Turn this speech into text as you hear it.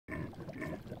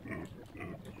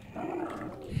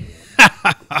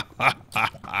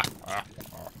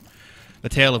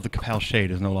tale of the Capel Shade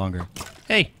is no longer.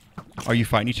 Hey, are you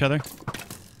fighting each other?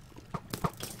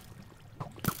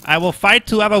 I will fight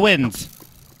whoever wins.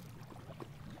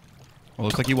 Well,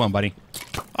 looks like you won, buddy.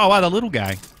 Oh, wow, the little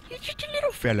guy. He's just a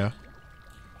little fella.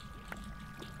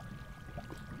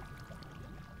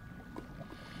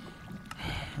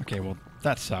 Okay, well,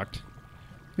 that sucked.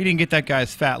 We didn't get that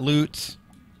guy's fat loots.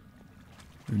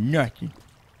 Or nothing.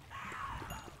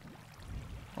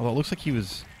 Although it looks like he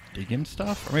was digging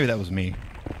stuff. Or maybe that was me.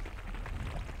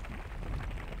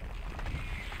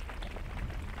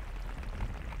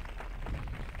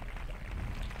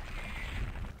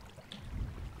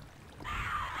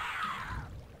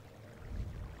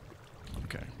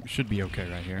 Okay, we should be okay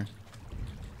right here.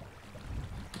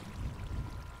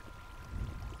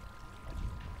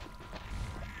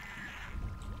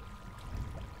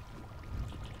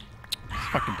 Let's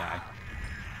fucking die.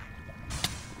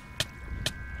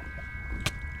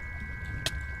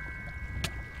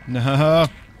 No.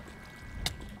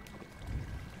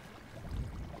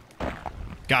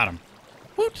 Got him.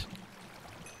 Woot.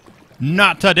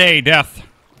 Not today, Death.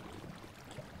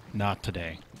 Not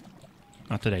today.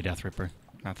 Not today, Death Ripper.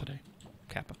 Not today.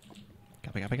 Kappa.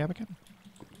 Kappa, kappa, kappa, kappa.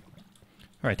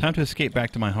 Alright, time to escape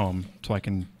back to my home so I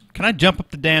can... Can I jump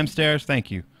up the damn stairs?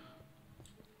 Thank you.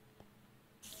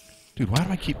 Dude, why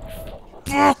do I keep...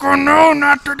 Oh no,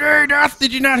 not today, Death!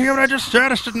 Did you not hear what I just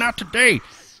said? I said not today!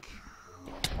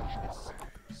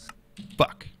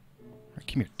 Fuck. Alright,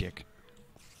 come here, dick.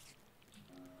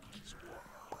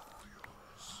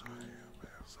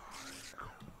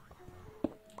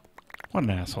 What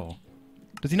an asshole.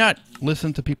 Does he not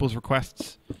listen to people's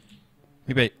requests?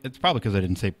 Maybe it's probably because I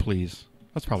didn't say please.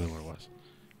 That's probably what it was.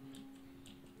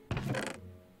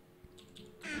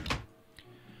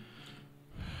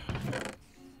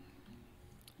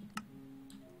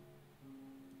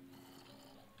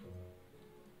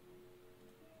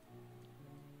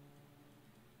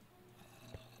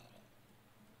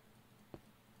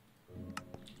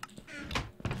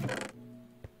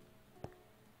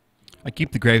 I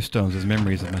keep the gravestones as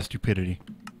memories of my stupidity.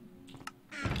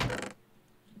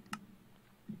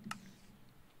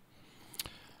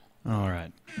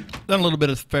 Alright. Done a little bit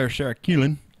of fair share of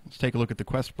killing. Let's take a look at the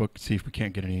quest book and see if we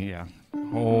can't get any, yeah, a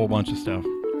whole bunch of stuff.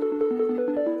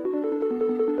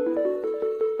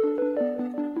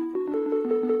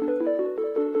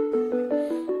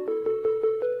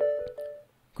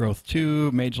 Growth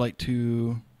 2, Mage Light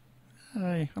 2.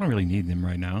 I don't really need them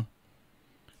right now.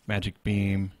 Magic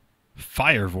Beam.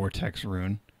 Fire Vortex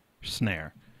Rune.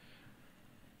 Snare.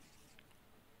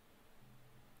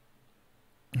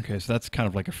 Okay, so that's kind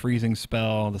of like a freezing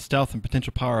spell. The stealth and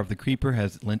potential power of the creeper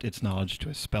has lent its knowledge to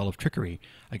a spell of trickery.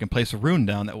 I can place a rune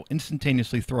down that will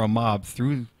instantaneously throw a mob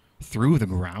through the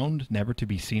ground, never to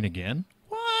be seen again.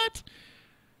 What?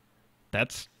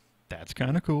 That's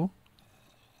kind of cool.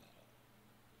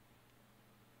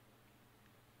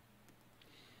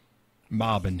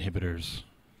 Mob inhibitors.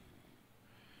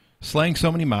 Slaying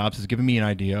so many mobs has given me an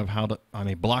idea of how I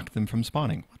may block them from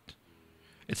spawning. What?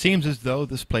 It seems as though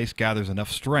this place gathers enough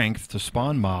strength to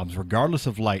spawn mobs regardless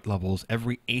of light levels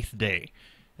every 8th day,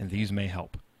 and these may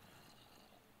help.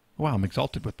 Wow, I'm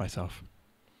exalted with myself.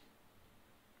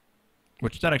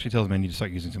 Which that actually tells me I need to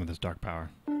start using some of this dark power.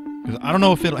 Because I don't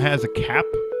know if it has a cap,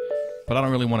 but I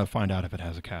don't really want to find out if it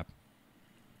has a cap.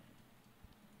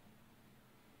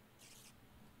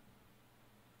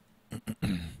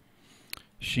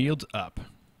 Shields up.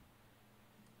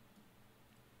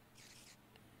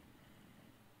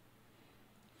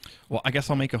 Well, I guess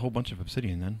I'll make a whole bunch of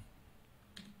obsidian then.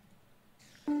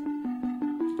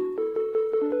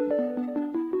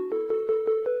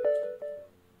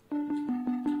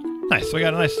 Nice, so I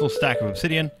got a nice little stack of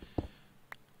obsidian.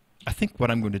 I think what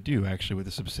I'm going to do actually with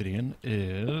this obsidian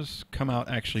is come out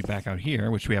actually back out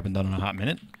here, which we haven't done in a hot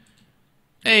minute.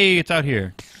 Hey, it's out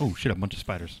here. Oh shit, a bunch of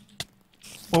spiders.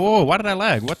 Whoa, whoa, why did I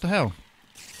lag? What the hell?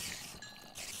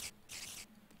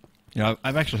 You know,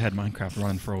 I've actually had Minecraft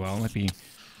running for a while.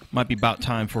 Might be about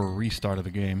time for a restart of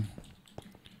the game.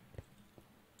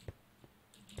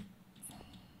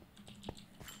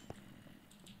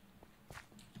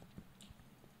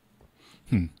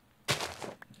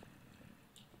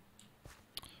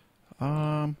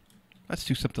 Let's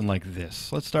do something like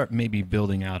this. Let's start maybe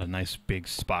building out a nice big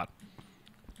spot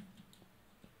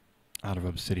out of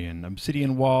obsidian.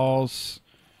 Obsidian walls,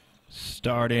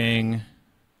 starting...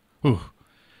 Ooh.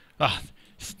 I'm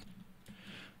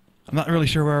not really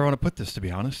sure where I want to put this, to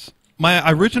be honest. My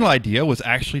original idea was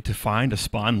actually to find a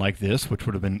spawn like this,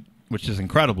 which is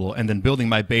incredible, and then building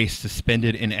my base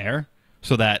suspended in air,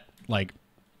 so that, like,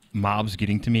 mobs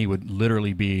getting to me would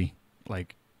literally be,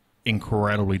 like,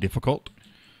 incredibly difficult.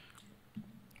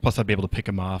 Plus, I'd be able to pick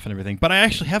them off and everything. But I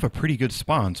actually have a pretty good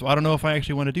spawn, so I don't know if I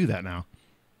actually want to do that now.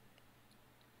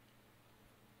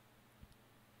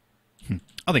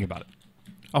 I'll think about it.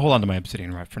 I'll hold on to my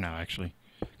obsidian right for now, actually.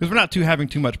 Because we're not having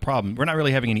too much problem. We're not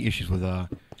really having any issues with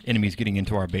enemies getting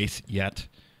into our base yet.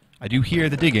 I do hear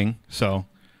the digging, so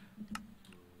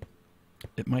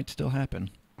it might still happen.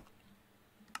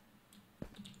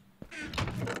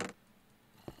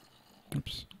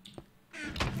 Oops.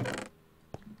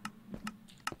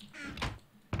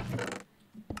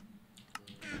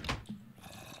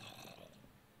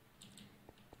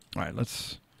 Alright,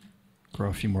 let's grow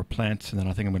a few more plants, and then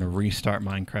I think I'm going to restart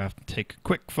Minecraft and take a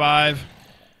quick 5.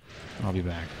 I'll be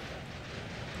back.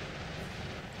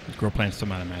 Let's grow plants till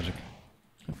I'm out of magic.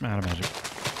 I'm out of magic.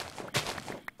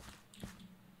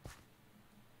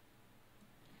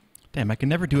 Damn, I can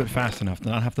never do it fast enough to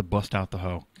not have to bust out the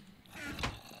hoe.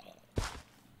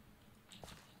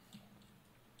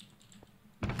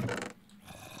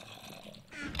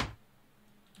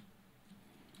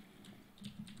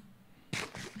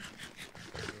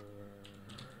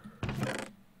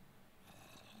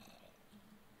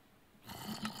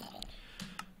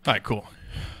 Alright, cool.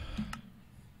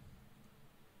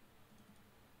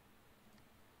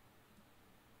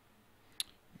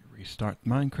 Restart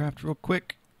Minecraft real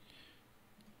quick.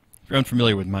 If you're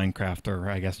unfamiliar with Minecraft, or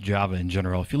I guess Java in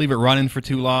general, if you leave it running for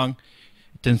too long,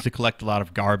 it tends to collect a lot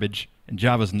of garbage, and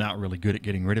Java's not really good at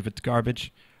getting rid of its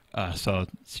garbage, so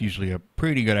it's usually a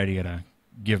pretty good idea to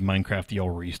give Minecraft the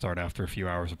old restart after a few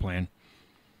hours of playing.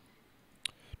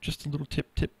 Just a little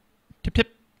tip,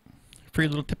 free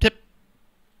little tip,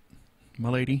 my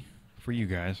lady, for you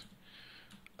guys.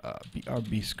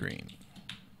 BRB screen.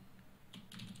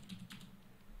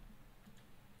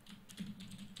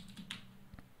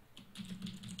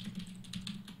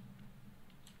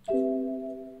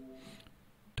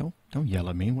 Don't yell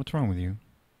at me. What's wrong with you?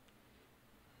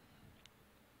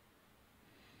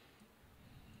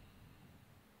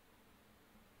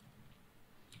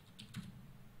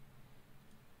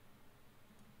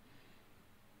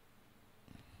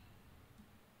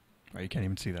 Oh, you can't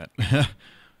even see that. Like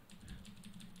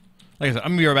I said, I'm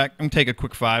going to be right back. I'm going to take a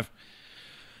quick 5,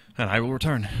 and I will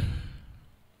return.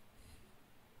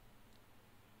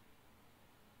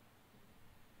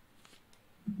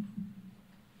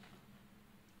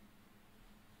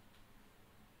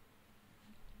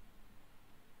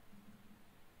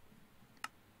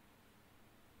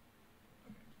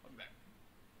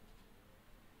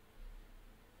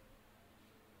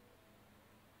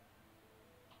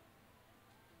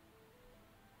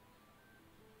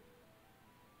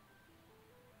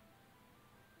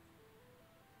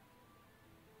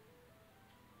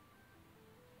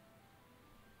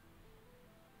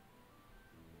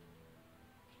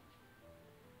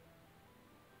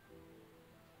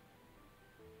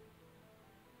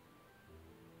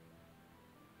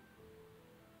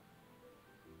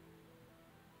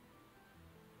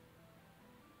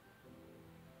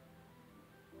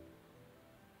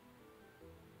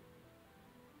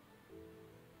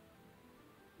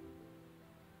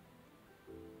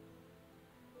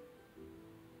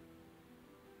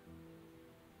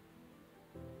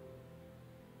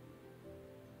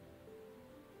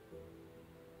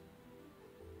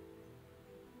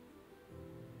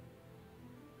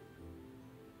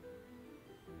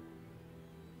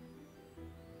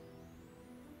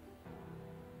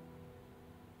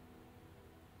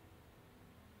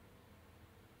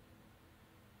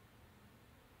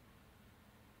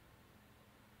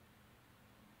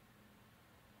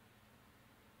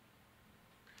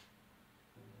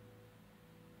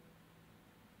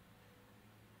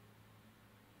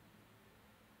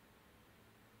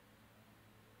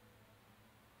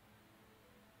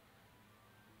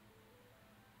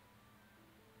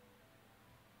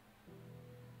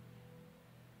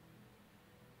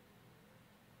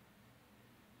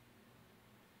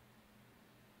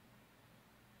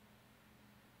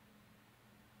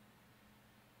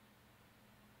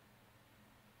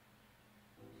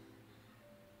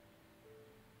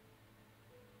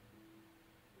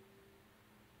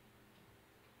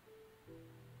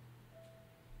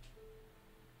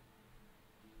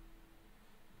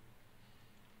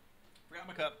 Forgot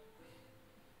my cup.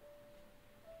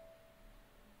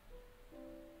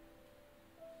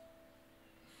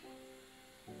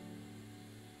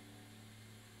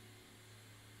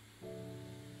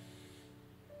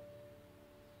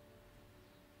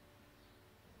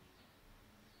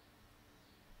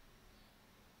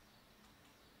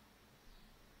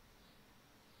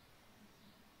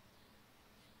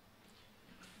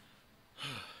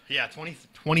 Yeah,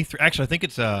 23. Actually, I think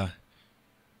it's a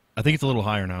little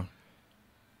higher now.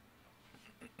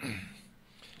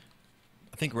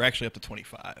 think we're actually up to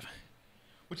 25,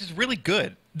 which is really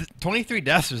good. 23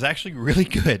 deaths is actually really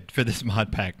good for this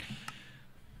mod pack.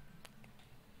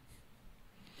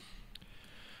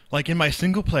 Like in my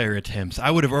single player attempts,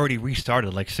 I would have already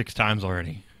restarted like 6 times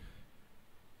already.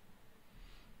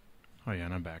 Oh yeah,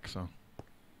 and I'm back, so.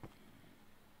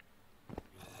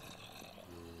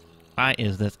 Why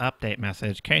is this update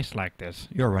message case like this?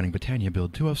 You're running Britannia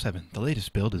build 207. The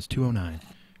latest build is 209.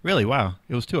 Really? Wow.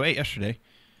 It was 208 yesterday.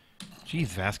 Jeez,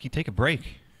 Vasky, take a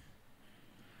break.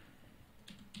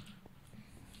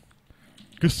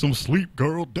 Get some sleep,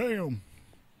 girl. Damn.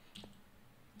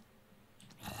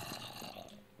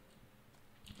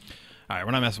 Alright,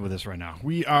 we're not messing with this right now.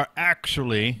 We are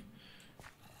actually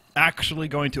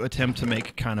going to attempt to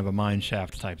make kind of a mine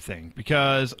shaft type thing,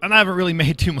 because I haven't really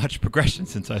made too much progression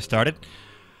since I started,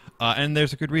 and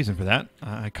there's a good reason for that.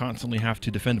 I constantly have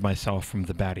to defend myself from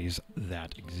the baddies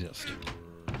that exist.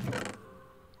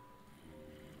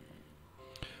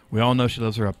 We all know she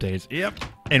loves her updates. Yep,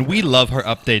 and we love her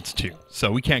updates too,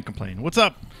 so we can't complain. What's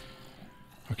up?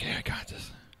 Okay, I got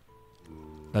this.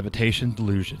 Levitation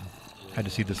delusion. Had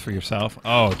to see this for yourself.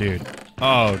 Oh, dude.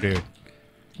 Oh, dude.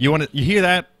 You hear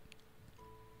that?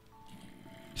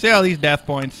 See all these death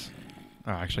points?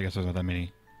 Oh, actually, I guess there's not that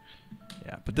many.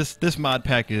 Yeah, but this mod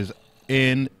pack is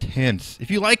intense. If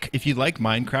you like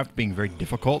Minecraft being very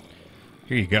difficult,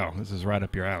 here you go. This is right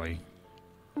up your alley.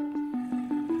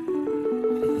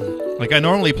 Like, I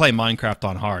normally play Minecraft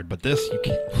on hard, but this, you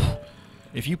can't.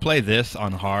 If you play this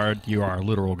on hard, you are a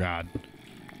literal god.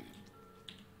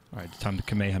 Alright, it's time to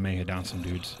Kamehameha down some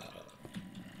dudes.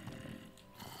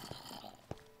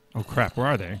 Oh crap, where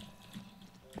are they?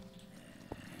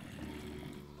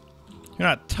 You're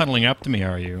not tunneling up to me,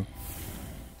 are you?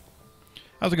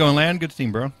 How's it going, Lan? Good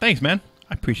steam, bro. Thanks, man.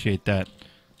 I appreciate that.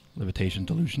 Levitation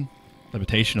delusion.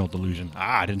 Levitational delusion.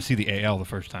 Ah, I didn't see the AL the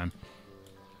first time.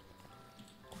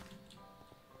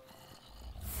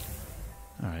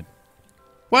 Alright.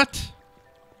 What?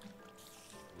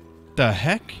 The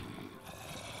heck?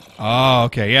 Oh,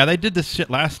 okay. Yeah, they did this shit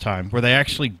last time, where they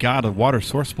actually got a water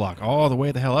source block all the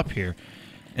way the hell up here.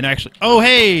 And actually... Oh,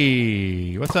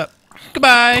 hey! What's up?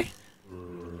 Goodbye!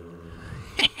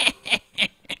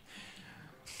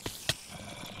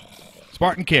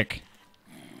 Spartan kick.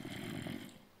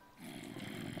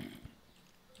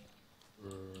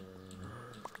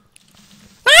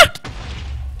 Ah!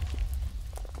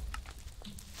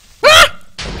 Ah!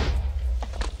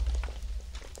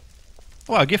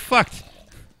 Wow, get fucked.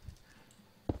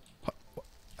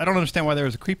 I don't understand why there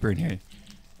was a creeper in here.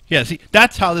 Yeah, see,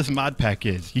 that's how this mod pack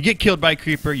is. You get killed by a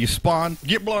creeper, you spawn,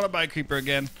 get blown up by a creeper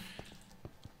again.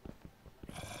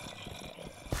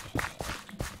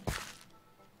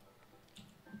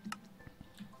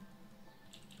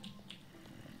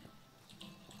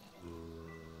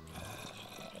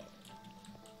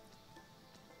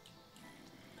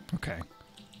 Okay.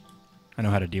 I know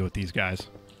how to deal with these guys.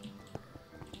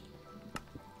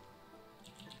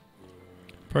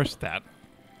 First that.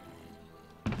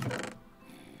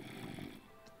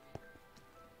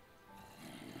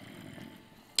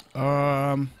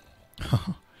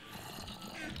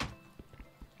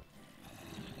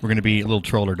 We're gonna be a little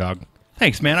troller dog.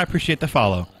 Thanks, man. I appreciate the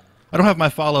follow. I don't have my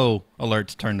follow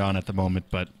alerts turned on at the moment,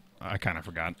 but I kind of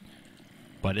forgot.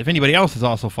 But if anybody else has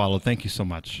also followed, thank you so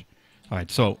much. All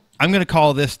right, so I'm gonna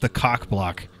call this the cock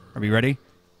block. Are we ready?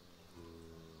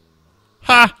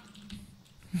 Ha!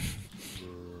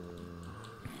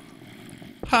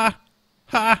 Ha!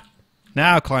 Ha!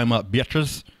 Now climb up,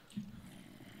 bitches.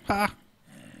 Ha!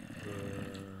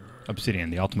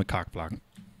 Obsidian, the ultimate cock block.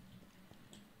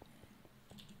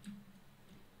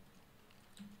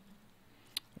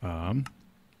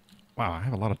 Wow, I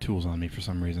have a lot of tools on me for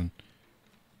some reason.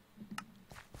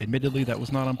 Admittedly, that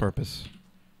was not on purpose.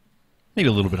 Maybe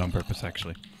a little bit on purpose,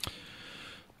 actually.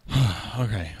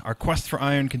 Okay, our quest for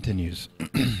iron continues.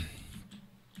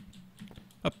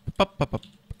 Up, up, up, up.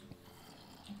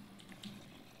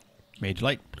 Mage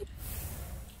light.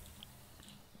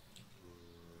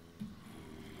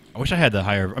 I wish I had the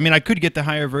higher... I mean, I could get the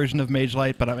higher version of Mage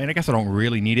Light, but I mean, I guess I don't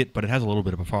really need it, but it has a little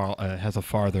bit of a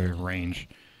farther range.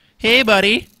 Hey,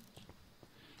 buddy.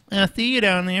 I see you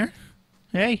down there.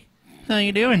 Hey, how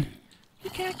you doing? You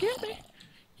can't get me.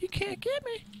 You can't get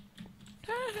me.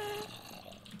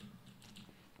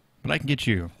 But I can get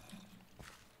you.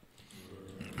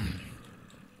 I'm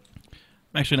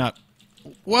actually not...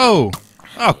 Whoa!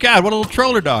 Oh, God, what a little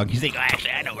troller dog. He's like,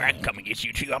 actually, I know where I can come and get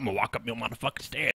you, too. I'm gonna walk up your motherfucking stairs.